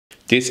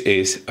This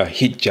is a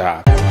hit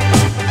job.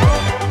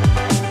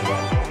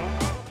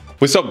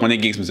 What's up, Money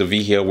Geeks? Mr.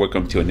 V here.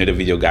 Welcome to another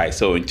video, guys.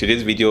 So in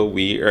today's video,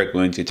 we are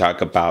going to talk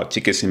about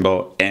ticker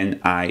symbol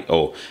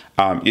NIO.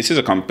 This is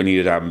a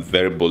company that I'm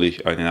very bullish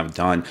on, and I've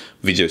done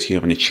videos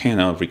here on the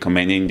channel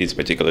recommending this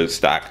particular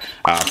stock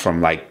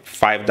from like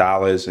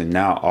 $5 and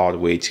now all the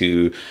way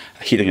to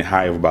hitting a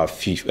high of about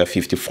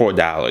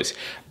 $54.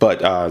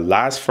 But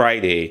last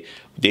Friday,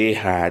 they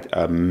had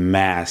a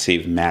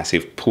massive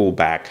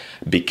pullback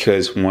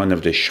because one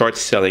of the short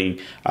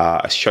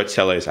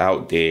sellers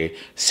out there,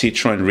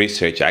 Citron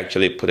Research,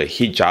 actually put a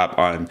hit job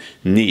on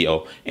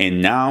NIO,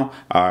 and now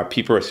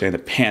people are starting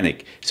to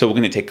panic. So we're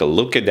going to take a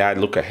look at that,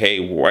 look at, hey,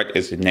 what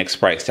is the next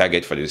price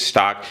target for this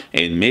stock,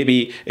 and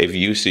maybe if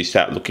you should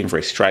start looking for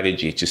a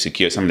strategy to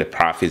secure some of the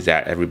profits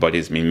that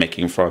everybody's been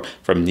making from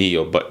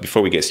NIO. But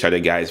before we get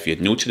started, guys, if you're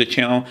new to the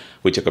channel,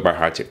 we talk about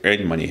how to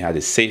earn money, how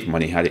to save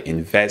money, how to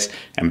invest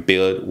and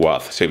build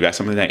wealth. So if that's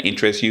something that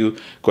interests you,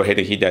 go ahead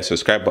and hit that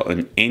subscribe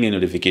button and the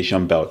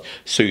notification bell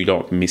so you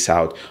don't miss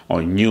out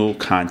on new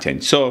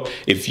content. So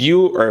if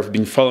you have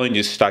been following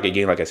this stock,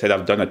 again, like I said,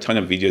 I've done a ton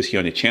of videos here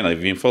on the channel. If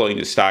you've been following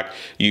the stock,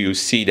 you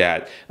see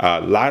that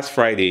last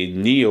Friday,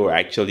 NIO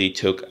actually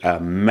took a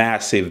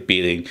massive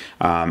beating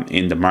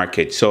in the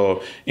market.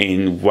 So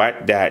in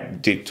what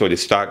that did to the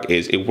stock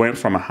is it went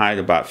from a high of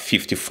about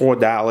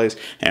 $54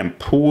 and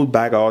pulled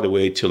back all the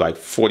way to like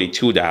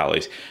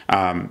 $42.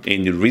 And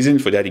the reason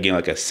for that, again,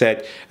 like I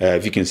said,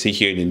 if you can see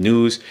here in the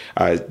news,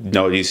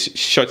 this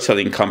short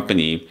selling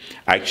company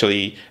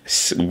actually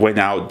went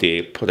out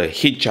there, put a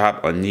hit job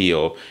on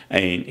NIO,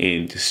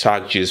 and the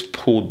stock just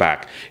pulled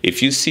back.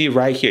 If you see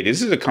right here,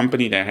 this is a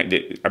company that had,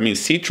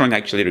 Citron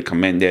actually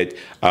recommended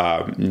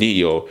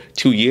NIO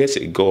 2 years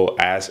ago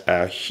as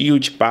a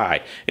huge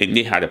buy, and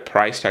they had a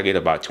price target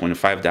about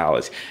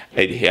 $25.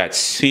 It had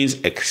since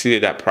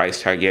exceeded that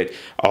price target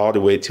all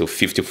the way to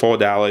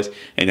 $54,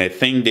 and I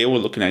think they were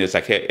looking at it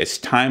like, hey, it's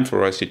time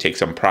for us to take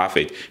some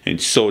profit,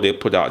 and so they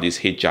put out this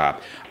hit job.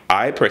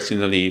 I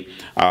personally,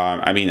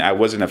 I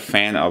wasn't a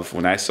fan of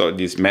when I saw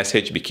this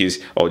message because,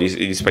 or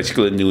this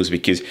particular news,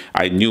 because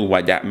I knew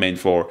what that meant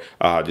for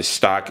the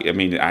stock. I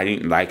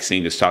didn't like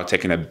seeing the stock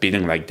taking a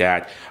beating like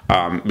that.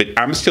 But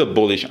I'm still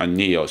bullish on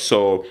NIO.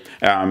 So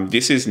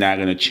this is not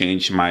going to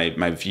change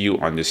my view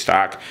on the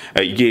stock.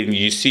 Again,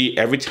 you see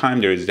every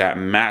time there is that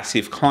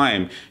massive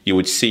climb, you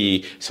would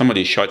see some of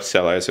the short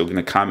sellers are going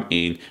to come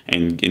in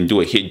and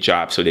do a hit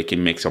job so they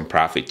can make some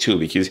profit too,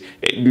 because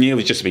NIO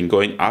has just been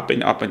going up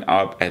and up and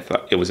up. I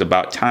thought it was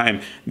about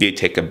time they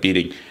take a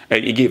beating.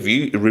 Again, if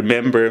you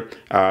remember,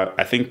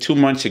 I think 2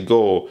 months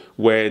ago,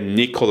 where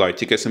Nikola,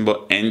 ticker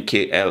symbol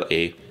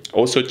NKLA,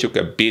 also took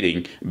a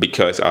beating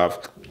because of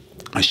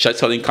a short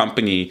selling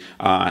company,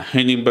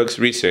 Hindenburg's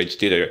Research,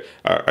 did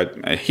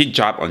a hit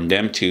job on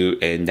them too,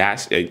 and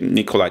that's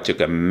Nikola took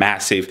a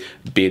massive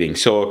beating.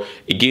 So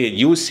again,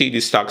 you will see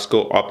these stocks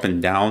go up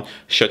and down.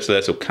 Short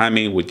sellers will come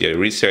in with their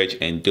research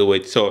and do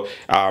it. So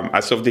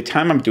as of the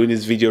time I'm doing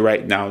this video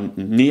right now,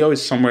 NIO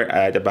is somewhere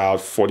at about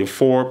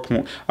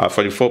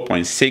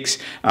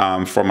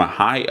 44.6 from a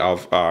high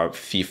of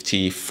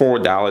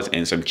 $54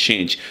 and some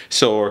change.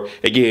 So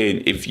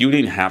again, if you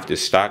didn't have the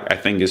stock, I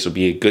think this will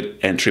be a good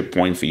entry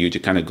point for you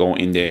to kind of go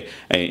in there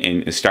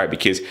and start,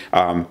 because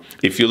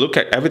if you look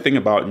at everything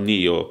about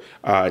NIO,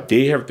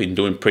 they have been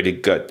doing pretty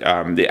good.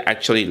 They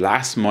actually,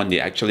 last month, they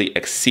actually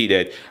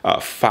exceeded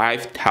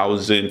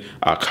 5,000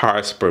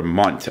 cars per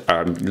month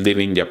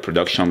leaving their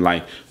production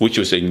line, which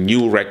was a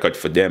new record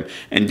for them.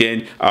 And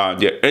then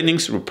their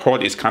earnings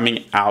report is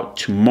coming out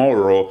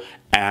tomorrow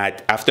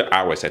at after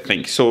hours, I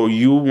think. So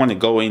you want to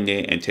go in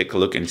there and take a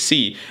look and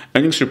see.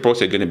 Earnings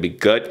reports are going to be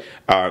good,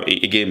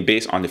 again,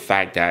 based on the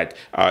fact that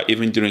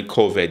even during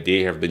COVID,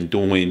 they have been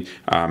doing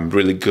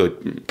really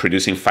good,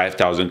 producing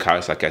 5,000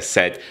 cars, like I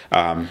said,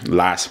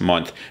 last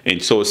month. And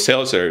so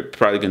sales are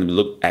probably going to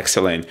look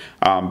excellent,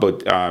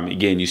 but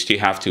again, you still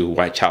have to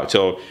watch out.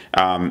 So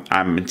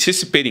I'm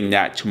anticipating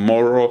that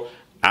tomorrow,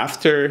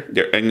 after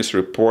their earnings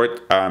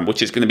report,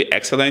 which is going to be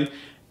excellent,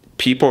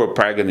 people are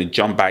probably going to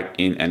jump back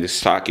in, and the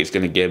stock is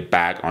going to get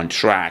back on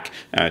track.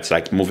 It's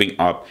like moving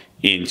up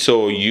in.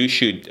 So you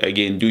should,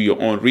 again, do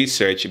your own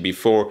research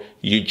before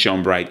you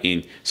jump right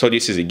in. So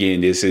this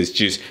is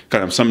just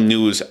kind of some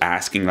news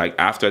asking, like,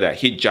 after that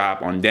hit job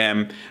on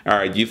them,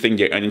 do you think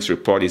their earnings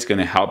report is going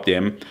to help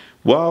them?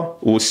 Well,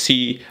 we'll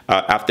see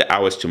after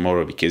hours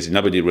tomorrow, because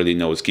nobody really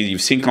knows. Because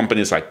you've seen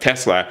companies like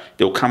Tesla,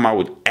 they'll come out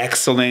with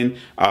excellent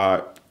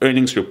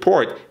earnings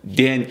report,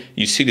 then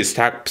you see the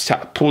stock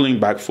start pulling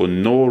back for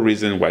no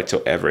reason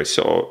whatsoever.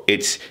 So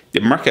it's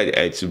the market,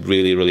 it's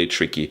really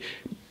tricky.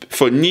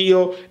 For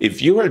NIO,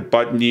 if you had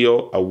bought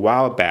NIO a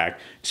while back,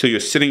 so you're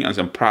sitting on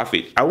some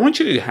profit, I want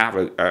you to have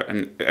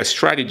a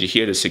strategy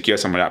here to secure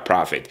some of that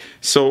profit.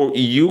 So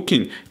you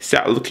can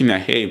start looking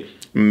at, hey,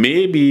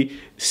 maybe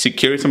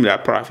secure some of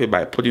that profit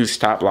by putting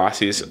stop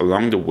losses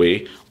along the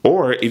way.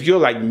 Or if you're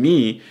like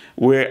me,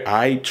 where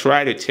I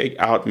try to take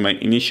out my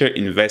initial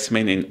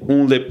investment and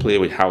only play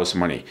with house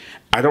money.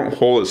 I don't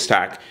hold a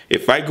stock.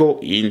 If I go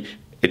in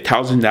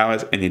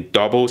 $1,000 and it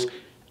doubles,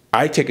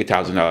 I take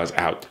 $1,000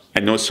 out. I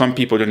know some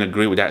people don't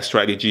agree with that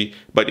strategy,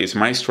 but it's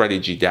my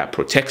strategy that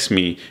protects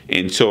me.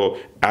 And so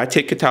I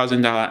take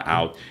 $1,000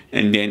 out,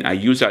 and then I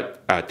use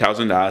that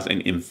 $1,000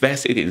 and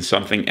invest it in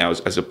something else,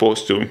 as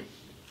opposed to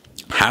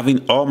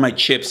having all my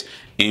chips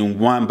in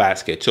one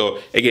basket. So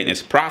again,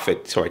 it's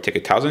profit. So I take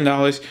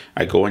 $1,000,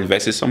 I go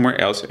invest it somewhere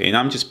else, and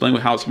I'm just playing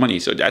with house money.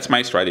 So that's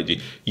my strategy.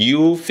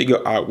 You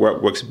figure out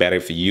what works better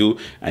for you,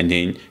 and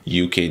then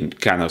you can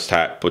kind of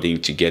start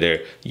putting together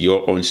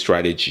your own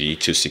strategy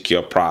to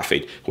secure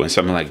profit when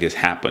something like this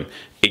happens.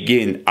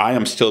 Again, I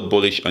am still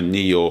bullish on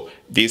NIO.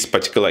 This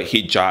particular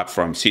hit job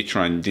from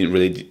Citron didn't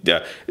really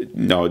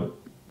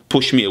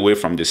push me away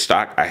from the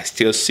stock. I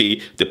still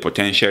see the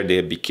potential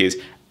there, because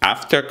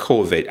after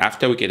COVID,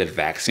 after we get a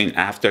vaccine,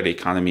 after the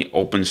economy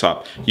opens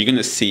up, you're going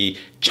to see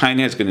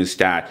China is going to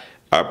start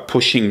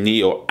pushing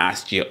NIO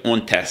as your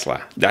own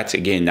Tesla.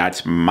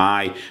 That's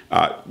my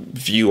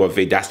view of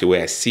it. That's the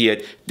way I see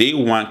it. They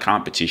want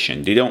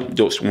competition. They don't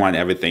just want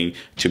everything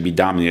to be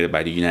dominated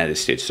by the United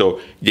States. So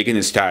they're going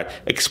to start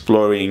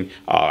exploring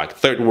like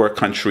third world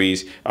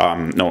countries,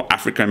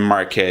 African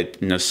market,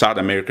 South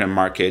American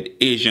market,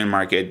 Asian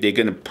market. They're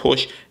going to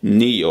push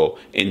NIO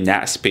in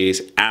that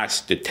space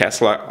as the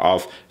Tesla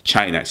of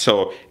China.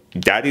 So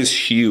that is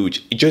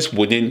huge. Just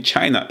within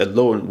China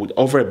alone, with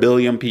over 1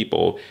 billion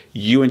people,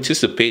 you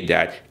anticipate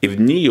that if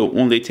NIO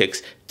only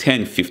takes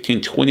 10,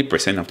 15,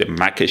 20% of the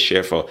market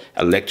share for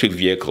electric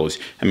vehicles,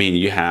 I mean,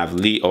 you have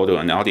Li Auto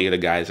and all the other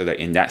guys that are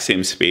in that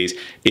same space.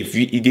 If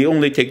they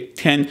only take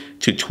 10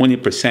 to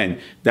 20%,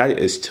 that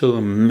is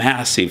still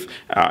massive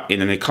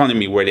in an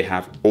economy where they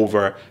have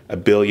over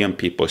 1 billion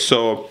people.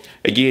 So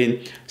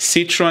again,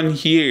 Citron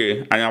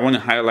here, and I want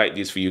to highlight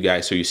this for you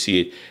guys so you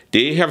see it.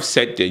 They have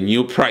set the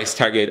new price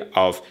target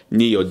of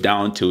NIO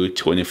down to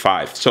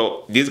 25.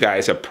 So these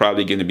guys are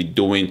probably going to be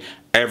doing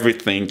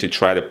everything to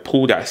try to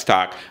pull that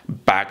stock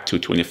back to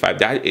 25.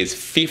 That is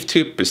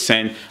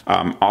 50%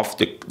 off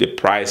the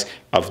price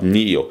of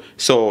NIO.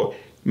 So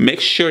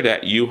make sure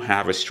that you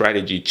have a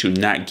strategy to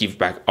not give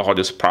back all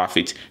those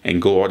profits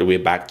and go all the way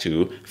back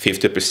to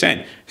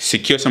 50%.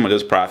 Secure some of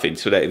those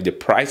profits so that if the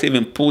price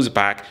even pulls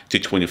back to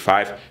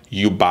 25,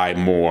 you buy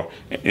more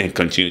and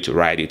continue to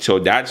ride it. So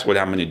that's what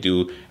I'm going to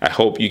do. I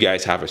hope you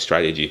guys have a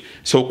strategy.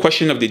 So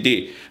question of the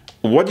day,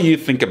 what do you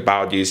think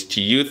about this?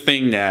 Do you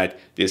think that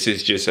this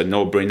is just a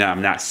no-brainer?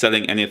 I'm not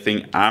selling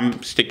anything,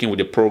 I'm sticking with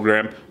the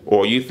program?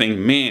 Or you think,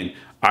 man,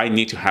 I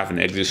need to have an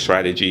exit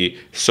strategy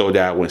so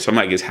that when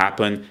something like this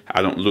happens,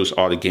 I don't lose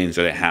all the gains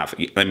that I have?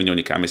 Let me know in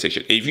the comment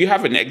section. If you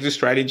have an exit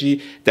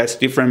strategy that's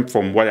different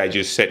from what I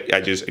just said,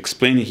 I just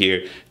explained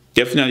here,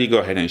 definitely go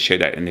ahead and share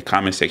that in the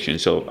comment section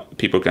so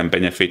people can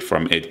benefit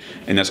from it.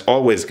 And as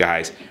always,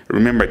 guys,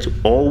 remember to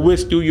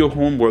always do your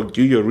homework,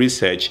 do your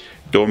research.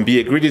 Don't be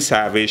a greedy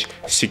savage.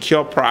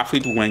 Secure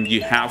profit when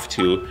you have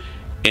to,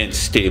 and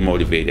stay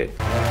motivated.